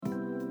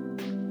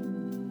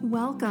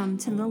Welcome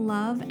to the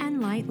Love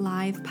and Light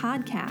Live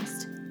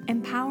podcast,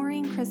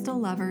 empowering crystal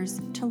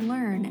lovers to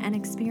learn and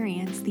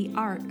experience the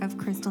art of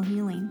crystal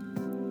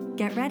healing.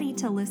 Get ready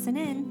to listen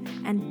in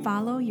and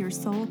follow your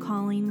soul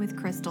calling with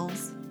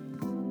crystals.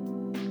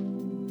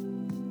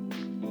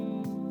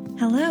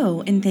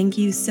 Hello, and thank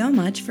you so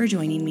much for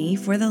joining me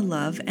for the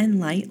Love and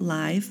Light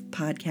Live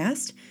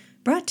podcast,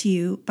 brought to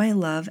you by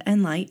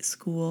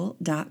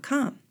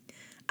loveandlightschool.com.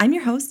 I'm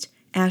your host,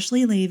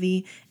 Ashley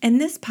Levy, and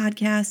this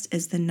podcast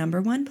is the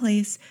 #1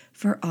 place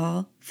for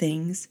all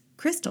things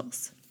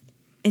crystals.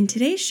 In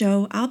today's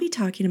show, I'll be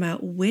talking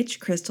about which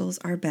crystals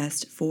are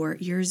best for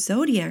your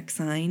zodiac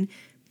sign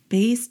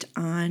based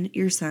on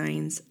your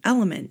sign's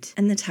element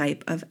and the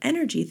type of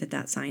energy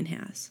that sign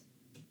has.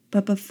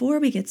 But before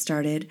we get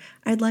started,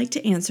 I'd like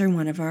to answer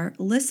one of our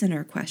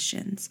listener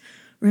questions.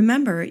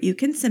 Remember, you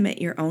can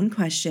submit your own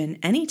question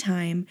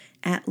anytime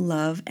at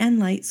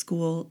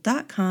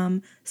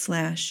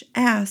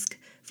loveandlightschool.com/ask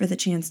for the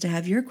chance to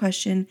have your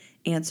question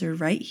answered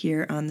right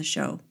here on the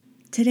show.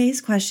 Today's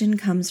question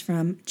comes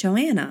from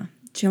Joanna.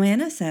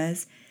 Joanna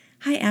says,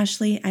 "Hi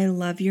Ashley, I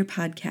love your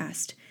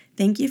podcast.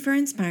 Thank you for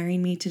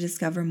inspiring me to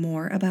discover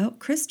more about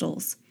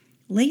crystals.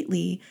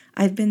 Lately,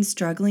 I've been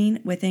struggling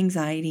with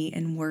anxiety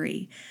and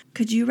worry.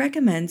 Could you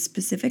recommend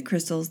specific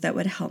crystals that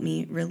would help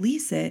me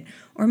release it?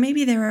 Or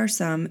maybe there are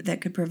some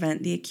that could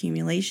prevent the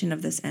accumulation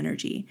of this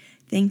energy.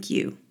 Thank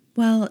you."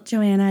 Well,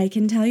 Joanna, I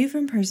can tell you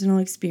from personal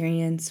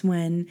experience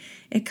when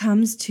it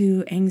comes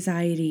to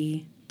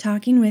anxiety,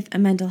 talking with a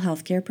mental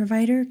health care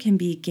provider can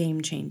be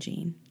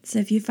game-changing. So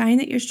if you find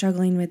that you're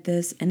struggling with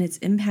this and it's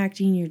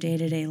impacting your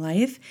day-to-day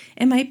life,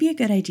 it might be a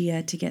good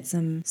idea to get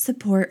some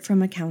support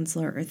from a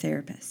counselor or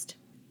therapist.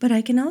 But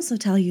I can also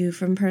tell you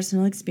from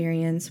personal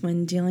experience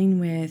when dealing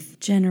with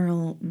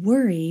general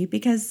worry,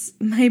 because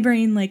my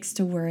brain likes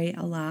to worry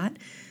a lot,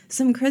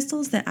 some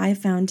crystals that I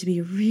found to be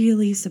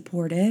really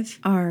supportive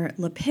are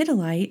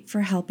lepidolite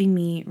for helping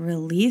me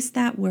release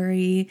that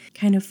worry,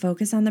 kind of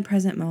focus on the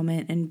present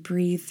moment and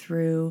breathe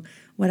through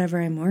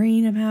whatever I'm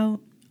worrying about,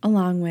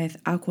 along with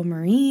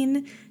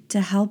aquamarine to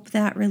help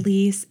that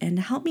release and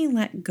help me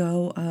let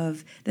go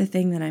of the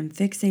thing that I'm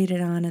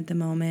fixated on at the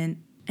moment.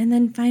 And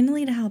then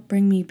finally, to help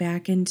bring me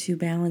back into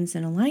balance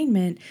and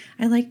alignment,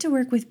 I like to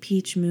work with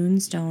peach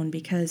moonstone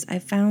because I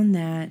found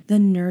that the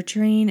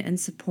nurturing and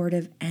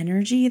supportive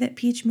energy that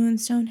peach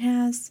moonstone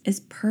has is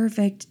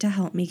perfect to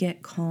help me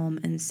get calm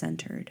and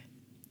centered.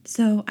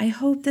 So I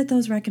hope that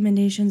those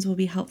recommendations will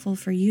be helpful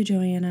for you,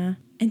 Joanna,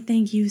 and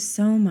thank you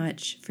so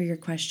much for your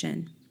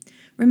question.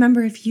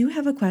 Remember, if you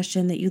have a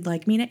question that you'd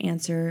like me to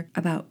answer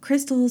about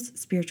crystals,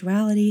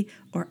 spirituality,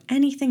 or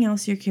anything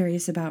else you're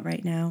curious about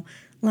right now,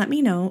 let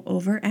me know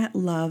over at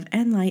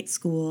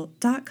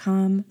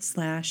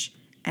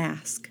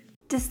loveandlightschool.com/ask.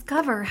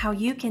 Discover how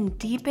you can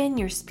deepen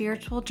your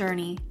spiritual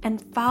journey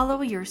and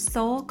follow your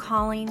soul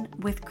calling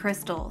with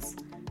crystals.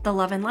 The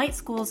Love and Light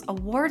School's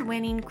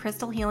award-winning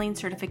crystal healing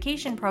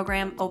certification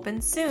program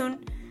opens soon.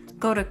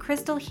 Go to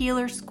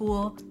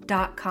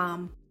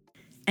crystalhealerschool.com.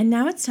 And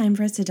now it's time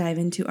for us to dive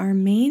into our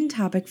main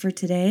topic for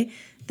today,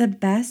 the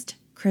best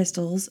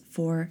crystals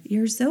for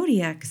your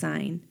zodiac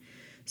sign.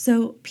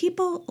 So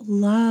people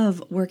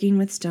love working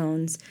with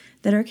stones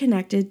that are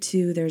connected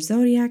to their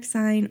zodiac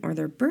sign or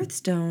their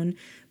birthstone,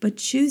 but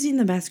choosing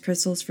the best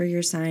crystals for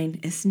your sign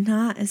is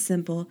not as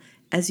simple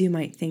as you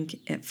might think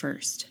at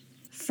first.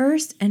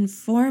 First and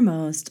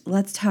foremost,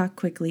 let's talk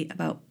quickly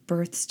about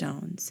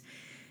birthstones.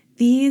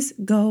 These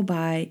go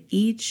by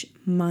each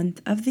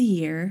month of the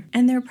year,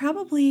 and they're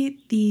probably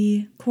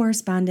the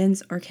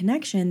correspondence or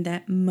connection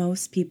that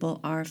most people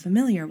are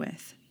familiar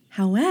with.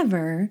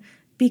 However,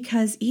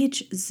 because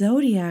each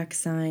zodiac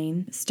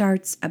sign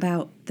starts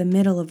about the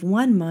middle of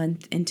one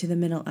month into the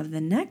middle of the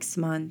next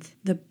month,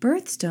 the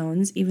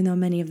birthstones, even though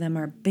many of them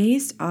are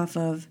based off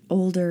of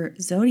older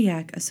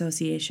zodiac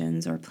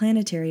associations or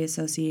planetary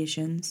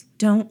associations,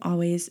 don't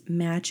always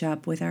match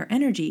up with our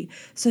energy.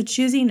 So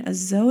choosing a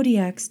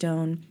zodiac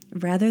stone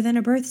rather than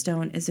a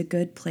birthstone is a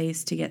good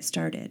place to get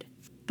started.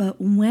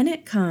 But when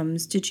it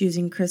comes to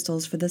choosing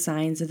crystals for the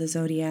signs of the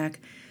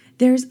zodiac,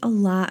 there's a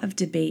lot of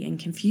debate and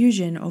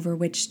confusion over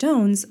which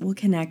stones will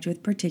connect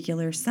with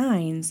particular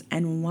signs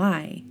and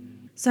why.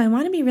 So I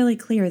want to be really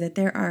clear that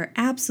there are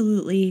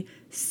absolutely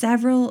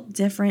several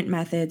different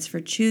methods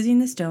for choosing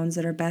the stones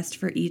that are best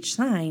for each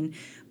sign,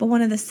 but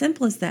one of the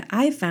simplest that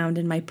I've found,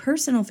 and my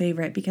personal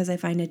favorite because I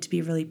find it to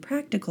be really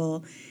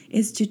practical,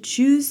 is to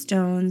choose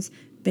stones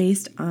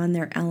based on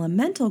their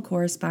elemental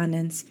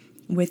correspondence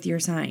with your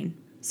sign.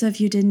 So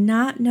if you did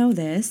not know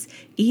this,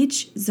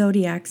 each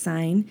zodiac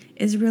sign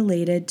is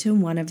related to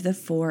one of the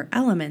 4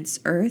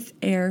 elements: earth,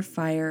 air,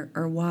 fire,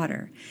 or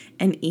water.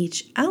 And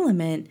each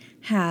element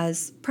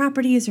has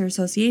properties or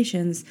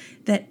associations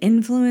that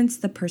influence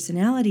the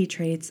personality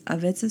traits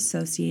of its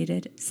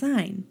associated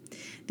sign.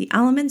 The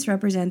elements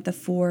represent the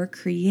 4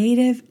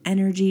 creative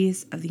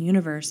energies of the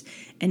universe,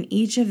 and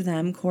each of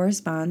them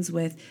corresponds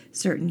with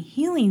certain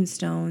healing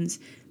stones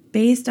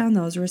based on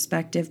those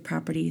respective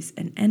properties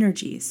and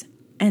energies.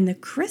 And the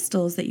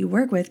crystals that you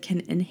work with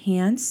can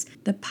enhance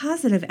the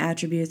positive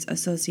attributes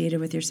associated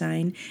with your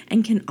sign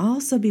and can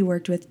also be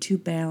worked with to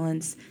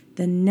balance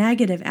the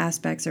negative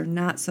aspects or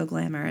not so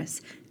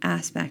glamorous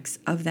aspects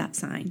of that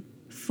sign.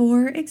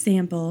 For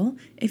example,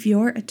 if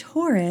you're a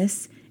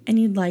Taurus and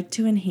you'd like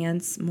to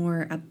enhance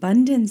more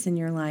abundance in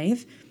your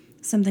life,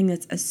 something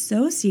that's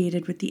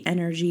associated with the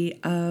energy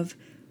of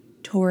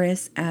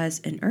Taurus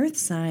as an earth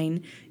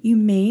sign, you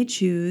may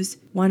choose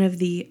one of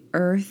the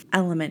earth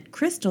element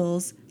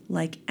crystals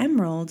like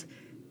emerald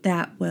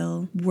that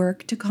will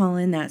work to call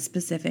in that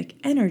specific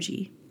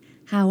energy.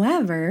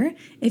 However,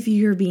 if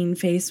you're being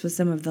faced with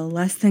some of the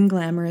less than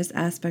glamorous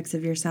aspects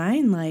of your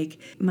sign, like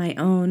my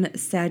own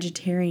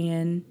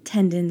Sagittarian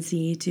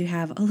tendency to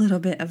have a little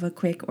bit of a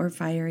quick or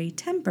fiery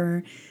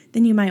temper,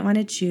 then you might want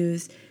to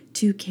choose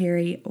to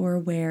carry or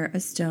wear a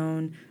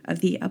stone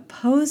of the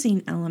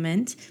opposing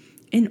element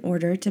in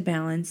order to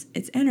balance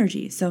its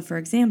energy. So, for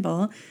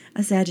example,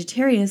 a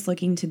Sagittarius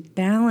looking to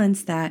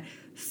balance that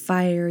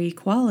fiery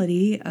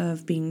quality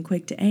of being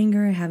quick to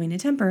anger, having a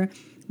temper,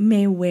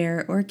 may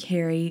wear or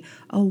carry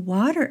a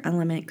water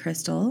element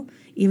crystal,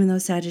 even though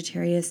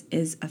Sagittarius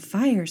is a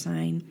fire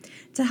sign,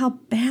 to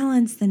help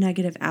balance the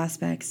negative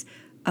aspects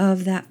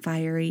of that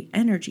fiery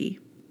energy.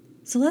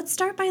 So let's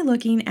start by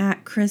looking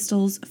at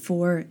crystals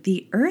for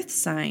the earth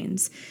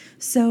signs.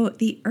 So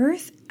the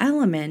earth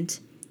element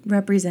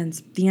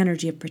represents the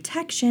energy of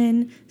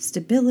protection,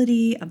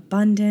 stability,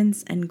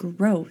 abundance, and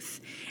growth.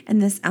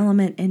 And this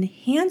element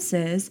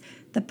enhances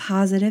the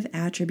positive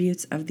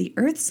attributes of the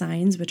earth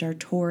signs, which are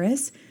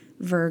Taurus,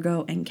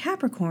 Virgo, and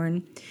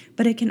Capricorn,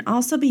 but it can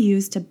also be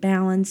used to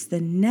balance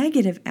the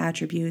negative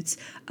attributes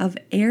of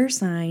air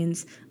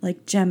signs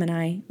like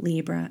Gemini,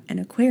 Libra, and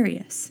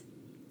Aquarius.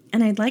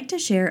 And I'd like to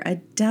share a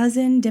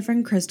dozen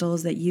different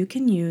crystals that you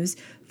can use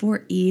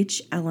for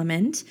each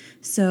element.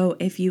 So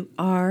if you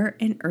are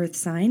an earth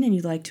sign and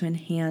you'd like to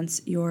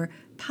enhance your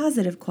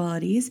positive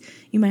qualities,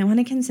 you might want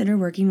to consider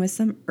working with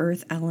some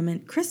earth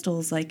element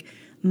crystals like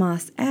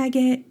moss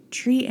agate,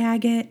 tree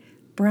agate,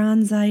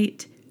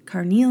 bronzite,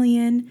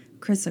 carnelian,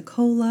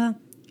 chrysocolla,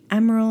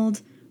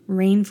 emerald,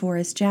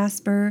 rainforest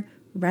jasper,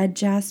 red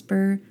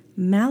jasper,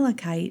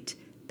 malachite,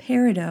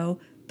 peridot,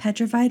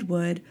 petrified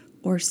wood,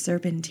 or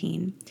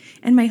serpentine.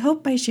 And my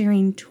hope by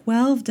sharing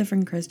 12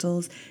 different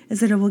crystals is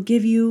that it will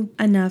give you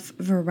enough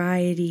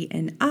variety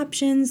and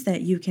options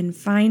that you can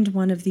find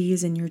one of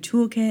these in your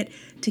toolkit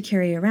to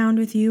carry around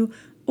with you,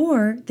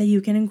 or that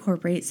you can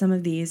incorporate some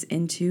of these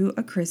into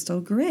a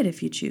crystal grid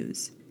if you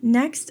choose.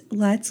 Next,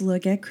 let's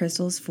look at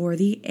crystals for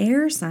the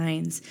air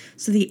signs.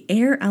 So the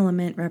air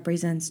element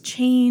represents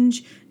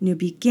change, new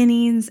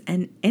beginnings,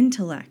 and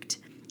intellect.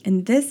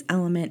 And this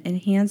element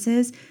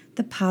enhances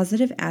the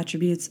positive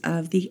attributes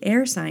of the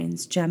air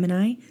signs,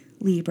 Gemini,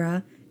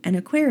 Libra, and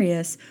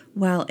Aquarius,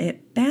 while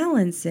it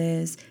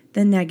balances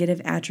the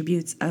negative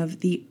attributes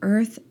of the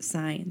earth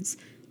signs,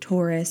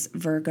 Taurus,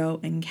 Virgo,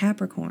 and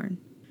Capricorn.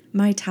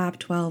 My top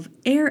 12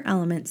 air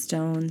element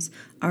stones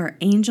are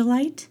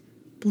angelite,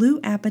 blue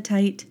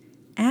apatite,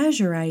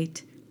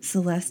 azurite,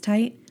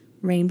 celestite,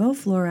 rainbow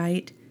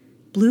fluorite,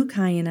 blue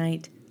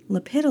kyanite,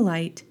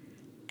 lepidolite,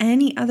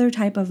 any other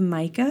type of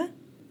mica,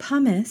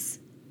 pumice,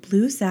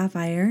 blue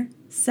sapphire,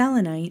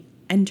 selenite,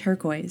 and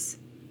turquoise.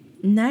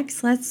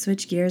 Next, let's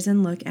switch gears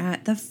and look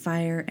at the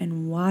fire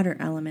and water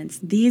elements.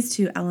 These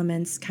two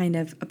elements kind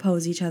of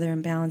oppose each other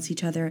and balance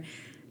each other,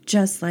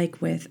 just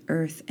like with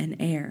earth and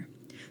air.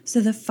 So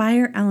the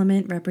fire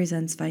element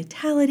represents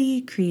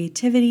vitality,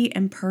 creativity,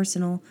 and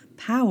personal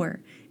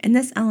power. And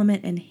this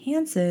element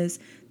enhances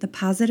the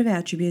positive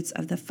attributes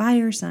of the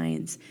fire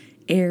signs,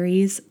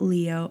 Aries,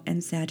 Leo,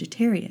 and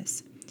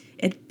Sagittarius.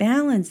 It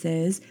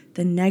balances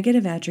the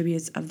negative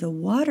attributes of the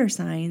water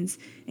signs,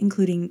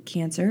 including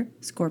Cancer,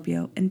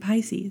 Scorpio, and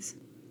Pisces.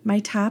 My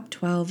top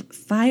 12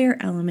 fire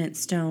element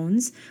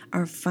stones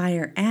are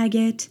fire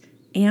agate,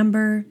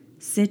 amber,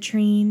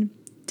 citrine,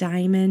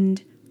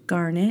 diamond,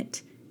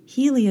 garnet,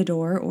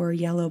 heliodor or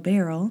yellow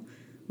beryl,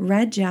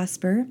 red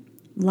jasper,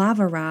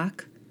 lava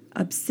rock,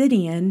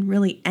 obsidian,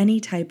 really any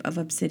type of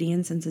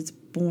obsidian since it's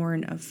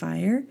born of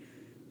fire,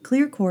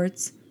 clear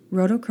quartz,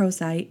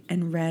 rhodochrosite,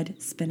 and red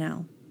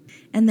spinel.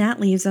 And that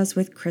leaves us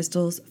with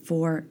crystals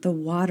for the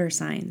water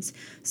signs.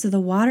 So the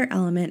water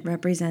element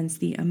represents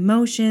the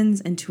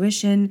emotions,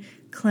 intuition,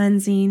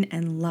 cleansing,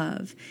 and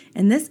love.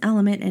 And this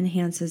element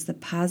enhances the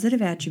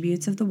positive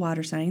attributes of the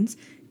water signs,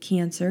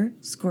 Cancer,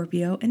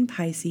 Scorpio, and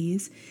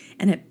Pisces,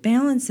 and it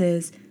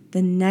balances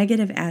the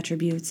negative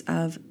attributes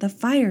of the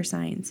fire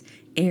signs,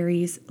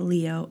 Aries,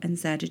 Leo, and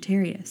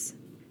Sagittarius.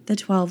 The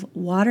 12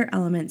 water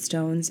element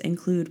stones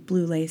include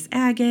blue lace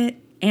agate,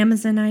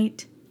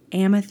 amazonite,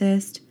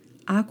 amethyst,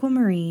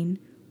 aquamarine,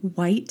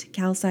 white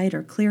calcite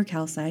or clear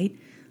calcite,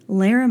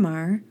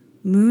 larimar,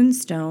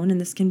 moonstone, and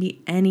this can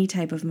be any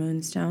type of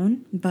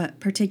moonstone, but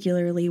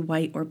particularly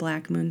white or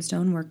black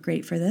moonstone work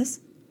great for this,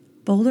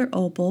 boulder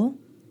opal,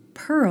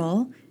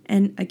 pearl,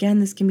 and again,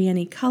 this can be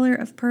any color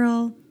of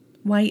pearl,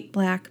 white,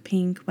 black,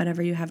 pink,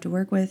 whatever you have to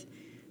work with,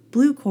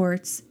 blue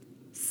quartz,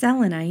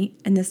 selenite,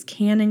 and this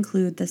can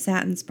include the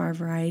satin spar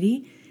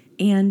variety,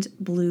 and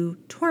blue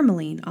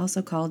tourmaline,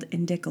 also called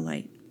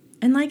indicolite.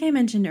 And like I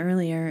mentioned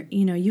earlier,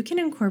 you can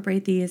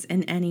incorporate these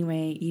in any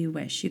way you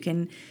wish. You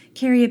can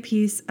carry a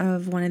piece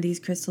of one of these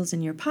crystals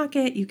in your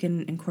pocket. You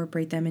can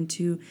incorporate them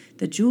into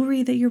the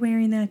jewelry that you're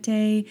wearing that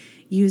day,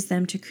 use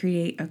them to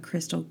create a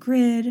crystal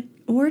grid,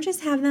 or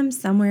just have them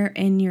somewhere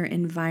in your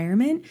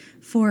environment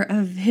for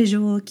a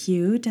visual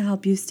cue to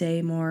help you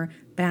stay more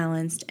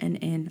balanced and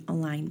in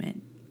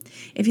alignment.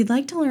 If you'd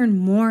like to learn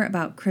more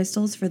about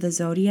crystals for the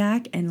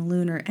zodiac and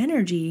lunar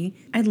energy,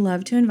 I'd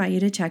love to invite you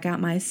to check out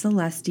my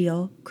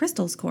Celestial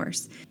Crystals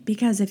course.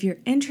 Because if you're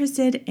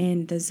interested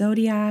in the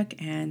zodiac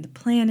and the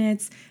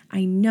planets,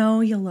 I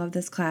know you'll love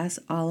this class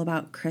all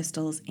about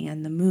crystals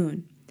and the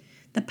moon.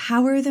 The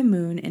power of the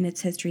moon and its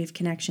history of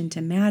connection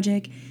to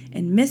magic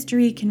and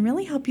mystery can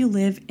really help you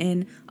live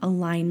in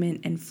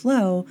alignment and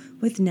flow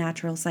with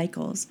natural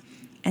cycles.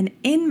 And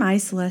in my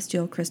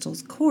Celestial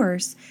Crystals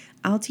course,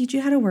 I'll teach you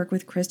how to work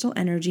with crystal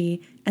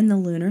energy and the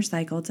lunar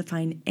cycle to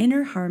find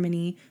inner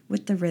harmony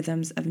with the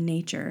rhythms of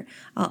nature.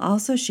 I'll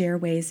also share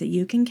ways that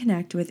you can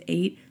connect with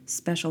 8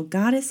 special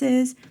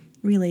goddesses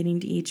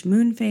relating to each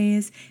moon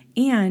phase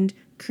and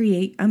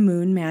create a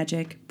moon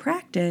magic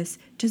practice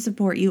to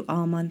support you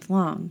all month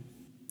long.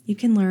 You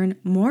can learn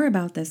more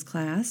about this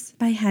class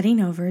by heading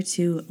over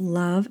to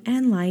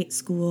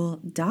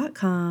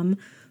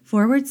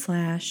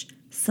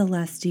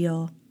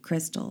loveandlightschool.com/celestial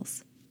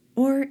crystals.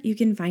 Or you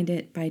can find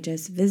it by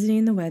just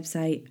visiting the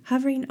website,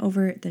 hovering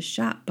over the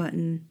shop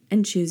button,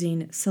 and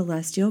choosing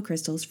Celestial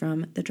Crystals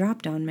from the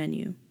drop-down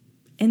menu.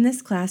 In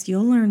this class,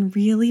 you'll learn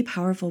really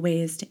powerful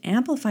ways to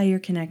amplify your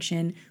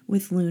connection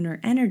with lunar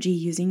energy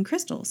using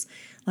crystals,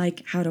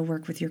 like how to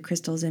work with your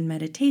crystals in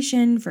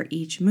meditation for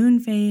each moon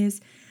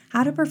phase,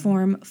 how to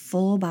perform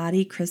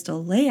full-body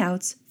crystal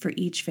layouts for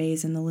each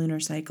phase in the lunar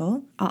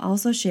cycle. I'll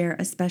also share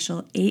a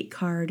special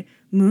 8-card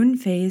moon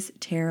phase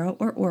tarot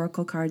or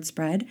oracle card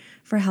spread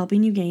for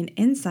helping you gain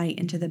insight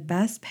into the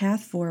best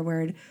path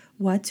forward,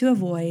 what to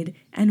avoid,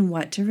 and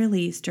what to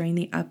release during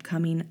the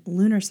upcoming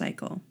lunar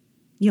cycle.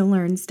 You'll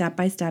learn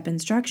step-by-step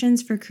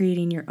instructions for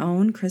creating your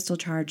own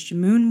crystal-charged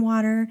moon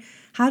water,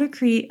 how to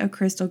create a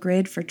crystal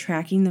grid for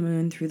tracking the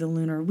moon through the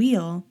lunar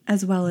wheel,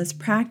 as well as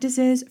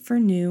practices for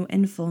new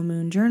and full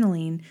moon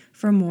journaling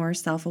for more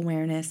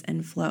self-awareness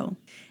and flow.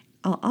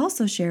 I'll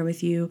also share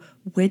with you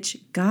which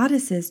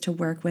goddesses to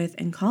work with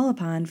and call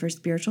upon for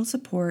spiritual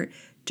support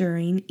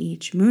during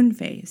each moon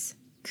phase.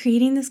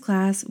 Creating this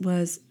class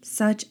was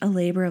such a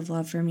labor of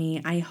love for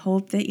me. I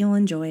hope that you'll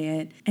enjoy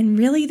it. And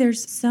really,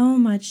 there's so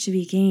much to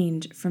be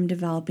gained from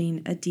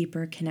developing a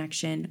deeper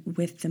connection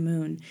with the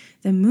moon.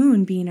 The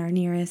moon, being our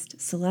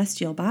nearest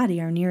celestial body,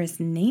 our nearest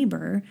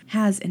neighbor,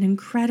 has an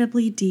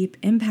incredibly deep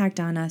impact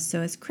on us. So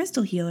as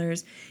crystal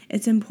healers,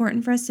 it's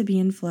important for us to be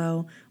in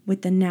flow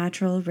with the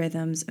natural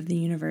rhythms of the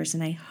universe.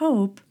 And I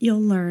hope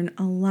you'll learn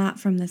a lot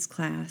from this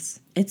class.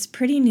 It's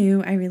pretty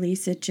new. I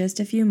released it just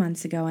a few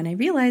months ago, and I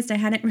realized I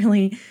hadn't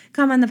really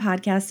come on the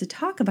podcast to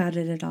talk about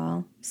it at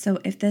all. So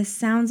if this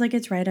sounds like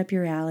it's right up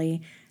your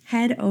alley,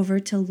 head over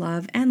to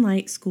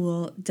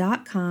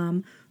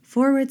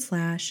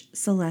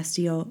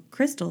loveandlightschool.com/celestial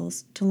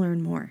crystals to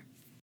learn more.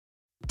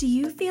 Do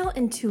you feel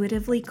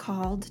intuitively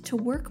called to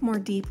work more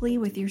deeply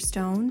with your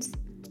stones?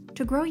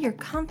 To grow your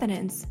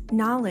confidence,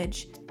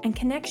 knowledge, and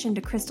connection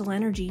to crystal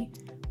energy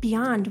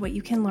beyond what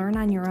you can learn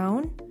on your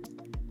own?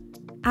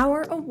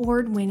 Our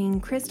award-winning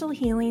Crystal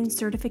Healing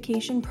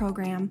Certification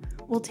Program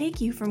will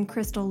take you from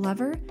crystal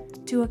lover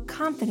to a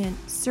confident,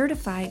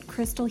 certified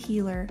crystal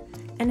healer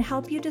and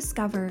help you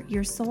discover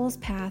your soul's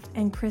path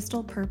and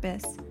crystal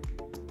purpose.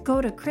 Go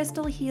to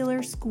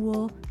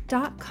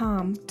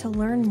crystalhealerschool.com to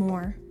learn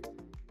more.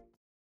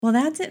 Well,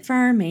 that's it for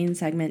our main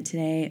segment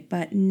today,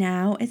 but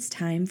now it's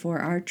time for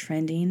our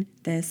Trending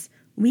This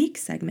Week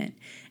segment.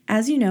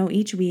 As you know,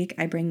 each week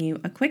I bring you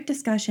a quick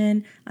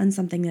discussion on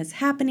something that's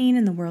happening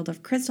in the world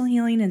of crystal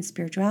healing and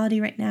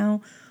spirituality right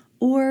now,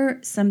 or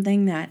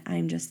something that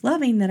I'm just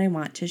loving that I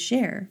want to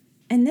share.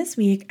 And this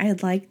week,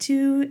 I'd like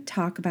to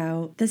talk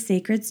about the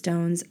Sacred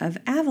Stones of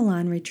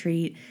Avalon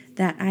retreat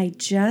that I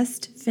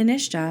just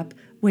finished up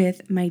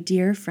with my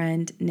dear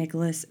friend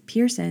Nicholas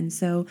Pearson.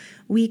 So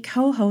we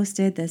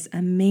co-hosted this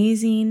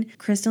amazing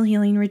crystal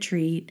healing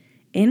retreat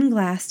in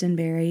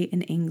Glastonbury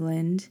in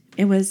England.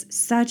 It was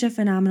such a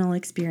phenomenal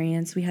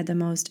experience. We had the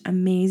most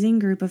amazing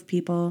group of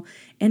people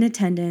in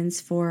attendance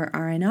for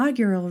our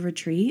inaugural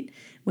retreat,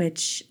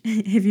 which,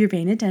 if you're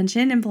paying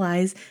attention,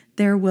 implies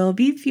there will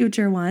be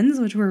future ones,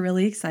 which we're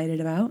really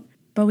excited about.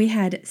 But we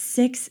had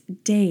 6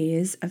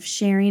 days of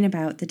sharing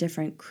about the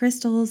different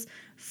crystals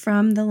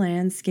from the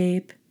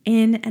landscape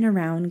in and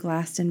around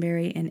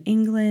Glastonbury in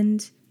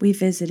England. We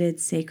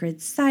visited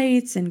sacred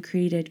sites and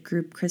created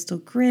group crystal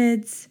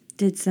grids,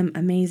 did some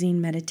amazing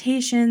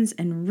meditations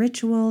and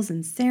rituals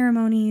and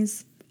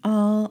ceremonies,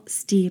 all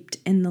steeped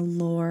in the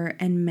lore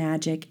and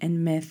magic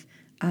and myth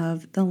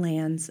of the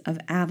lands of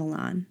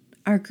Avalon.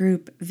 Our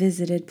group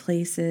visited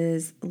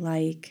places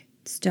like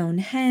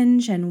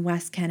Stonehenge and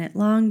West Kennet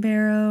Long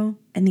Barrow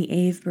and the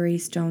Avebury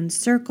Stone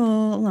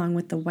Circle, along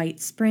with the White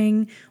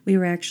Spring. We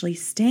were actually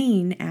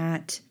staying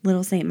at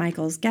Little St.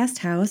 Michael's Guest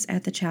House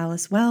at the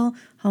Chalice Well,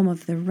 home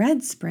of the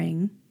Red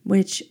Spring,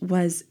 which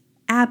was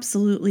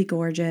absolutely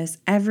gorgeous.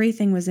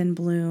 Everything was in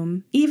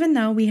bloom, even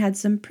though we had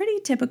some pretty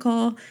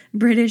typical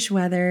British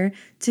weather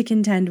to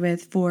contend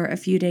with for a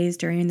few days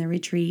during the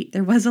retreat.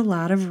 There was a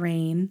lot of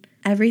rain.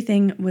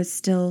 Everything was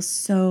still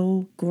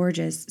so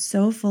gorgeous,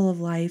 so full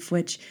of life,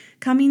 which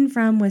coming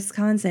from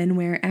Wisconsin,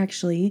 where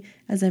actually,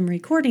 as I'm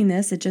recording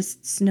this, it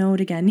just snowed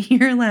again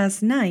here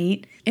last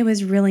night, it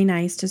was really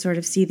nice to sort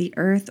of see the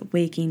earth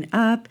waking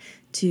up,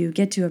 to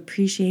get to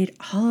appreciate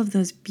all of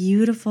those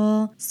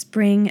beautiful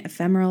spring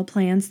ephemeral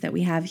plants that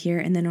we have here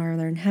in the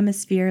Northern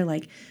Hemisphere,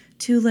 like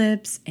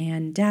tulips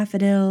and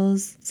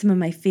daffodils. Some of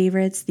my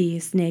favorites, the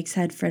snake's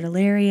head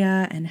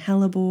fritillaria and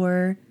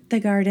hellebore.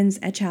 The gardens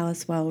at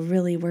Chalice Well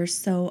really were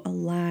so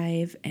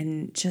alive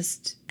and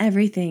just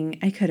everything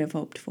I could have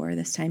hoped for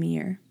this time of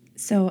year.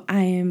 So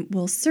I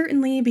will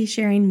certainly be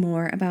sharing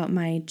more about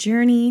my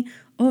journey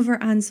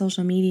over on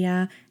social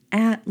media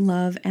at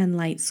Love and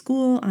Light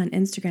School on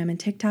Instagram and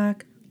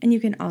TikTok. And you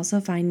can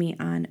also find me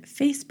on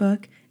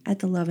Facebook at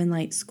the Love and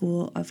Light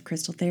School of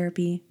Crystal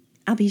Therapy.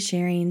 I'll be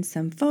sharing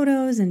some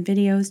photos and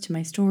videos to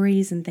my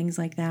stories and things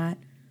like that.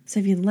 So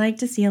if you'd like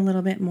to see a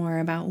little bit more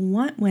about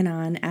what went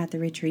on at the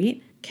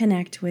retreat,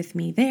 connect with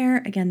me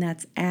there. Again,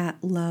 that's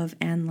at Love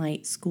and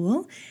Light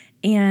School.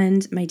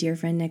 And my dear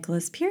friend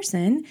Nicholas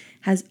Pearson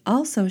has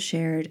also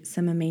shared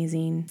some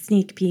amazing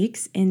sneak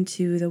peeks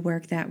into the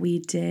work that we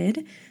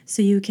did.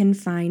 So you can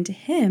find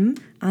him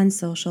on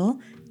social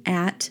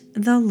at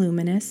The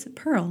Luminous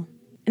Pearl.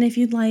 And if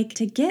you'd like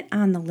to get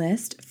on the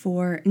list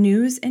for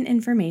news and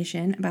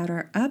information about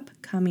our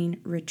upcoming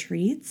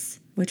retreats,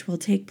 which will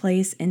take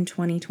place in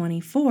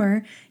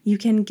 2024, you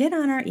can get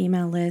on our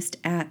email list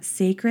at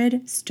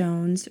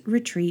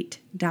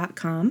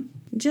sacredstonesretreat.com.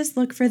 Just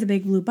look for the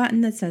big blue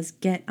button that says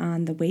Get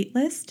on the Wait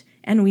List,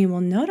 and we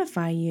will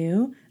notify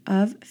you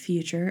of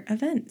future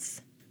events.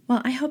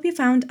 Well, I hope you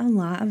found a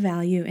lot of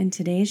value in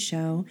today's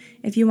show.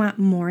 If you want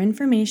more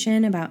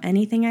information about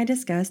anything I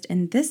discussed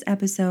in this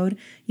episode,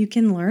 you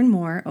can learn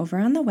more over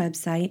on the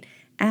website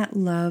at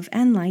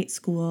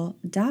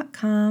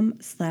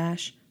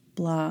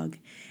loveandlightschool.com/blog.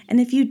 And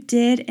if you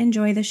did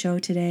enjoy the show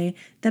today,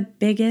 the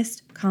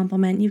biggest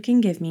compliment you can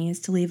give me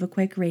is to leave a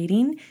quick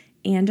rating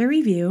and a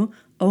review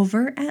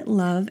over at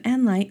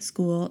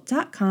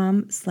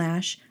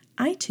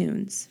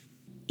loveandlightschool.com/iTunes.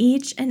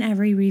 Each and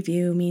every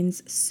review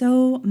means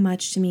so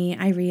much to me.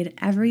 I read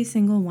every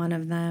single one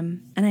of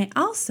them, and I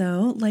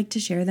also like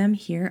to share them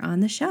here on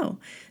the show.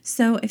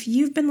 So if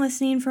you've been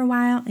listening for a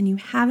while and you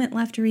haven't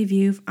left a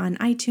review on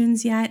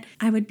iTunes yet,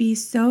 I would be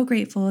so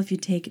grateful if you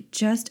take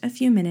just a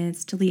few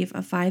minutes to leave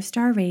a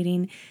 5-star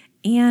rating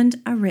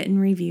and a written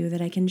review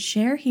that I can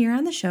share here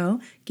on the show,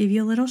 give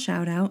you a little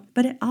shout out,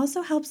 but it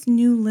also helps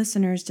new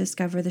listeners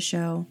discover the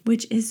show,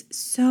 which is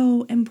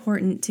so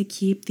important to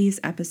keep these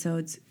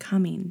episodes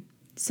coming.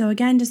 So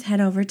again, just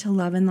head over to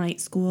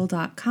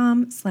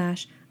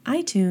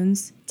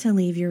loveandlightschool.com/iTunes to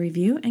leave your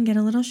review and get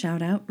a little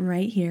shout out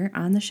right here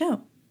on the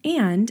show.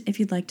 And if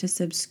you'd like to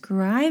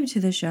subscribe to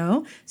the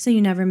show so you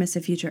never miss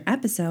a future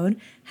episode,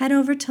 head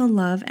over to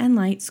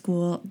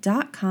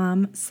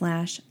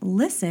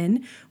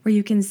loveandlightschool.com/listen, where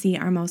you can see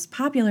our most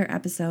popular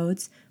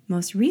episodes,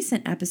 most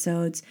recent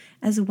episodes,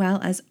 as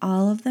well as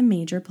all of the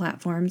major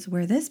platforms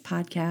where this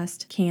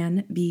podcast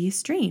can be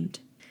streamed.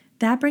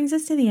 That brings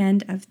us to the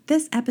end of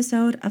this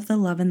episode of the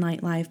Love and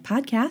Light Live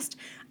podcast.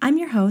 I'm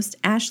your host,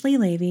 Ashley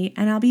Levy,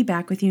 and I'll be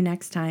back with you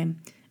next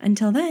time.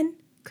 Until then,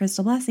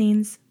 crystal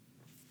blessings.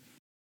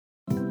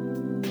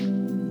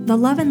 The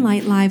Love and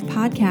Light Live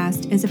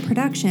podcast is a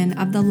production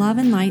of the Love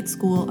and Light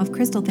School of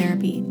Crystal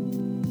Therapy.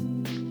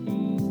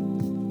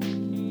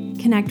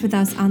 Connect with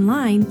us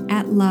online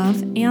at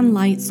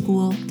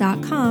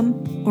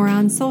loveandlightschool.com or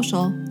on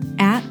social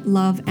at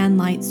Love and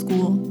Light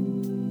School.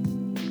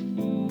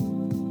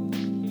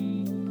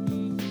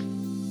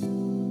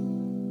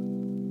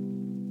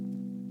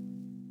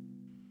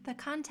 The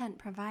content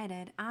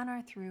provided on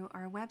or through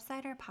our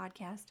website or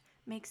podcast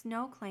makes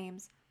no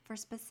claims for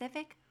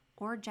specific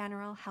or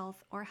general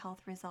health or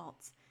health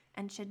results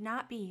and should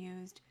not be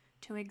used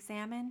to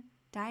examine,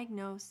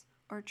 diagnose,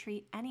 or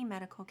treat any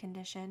medical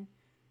condition,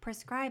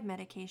 prescribe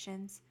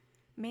medications,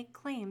 make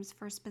claims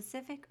for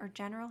specific or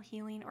general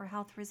healing or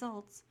health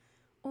results,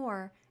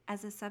 or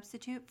as a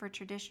substitute for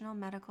traditional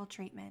medical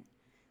treatment.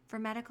 For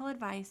medical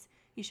advice,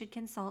 you should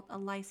consult a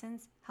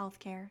licensed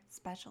healthcare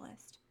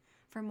specialist.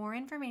 For more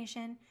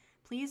information,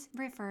 please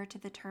refer to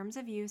the terms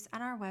of use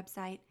on our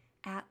website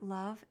at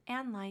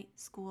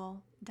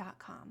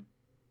loveandlightschool.com.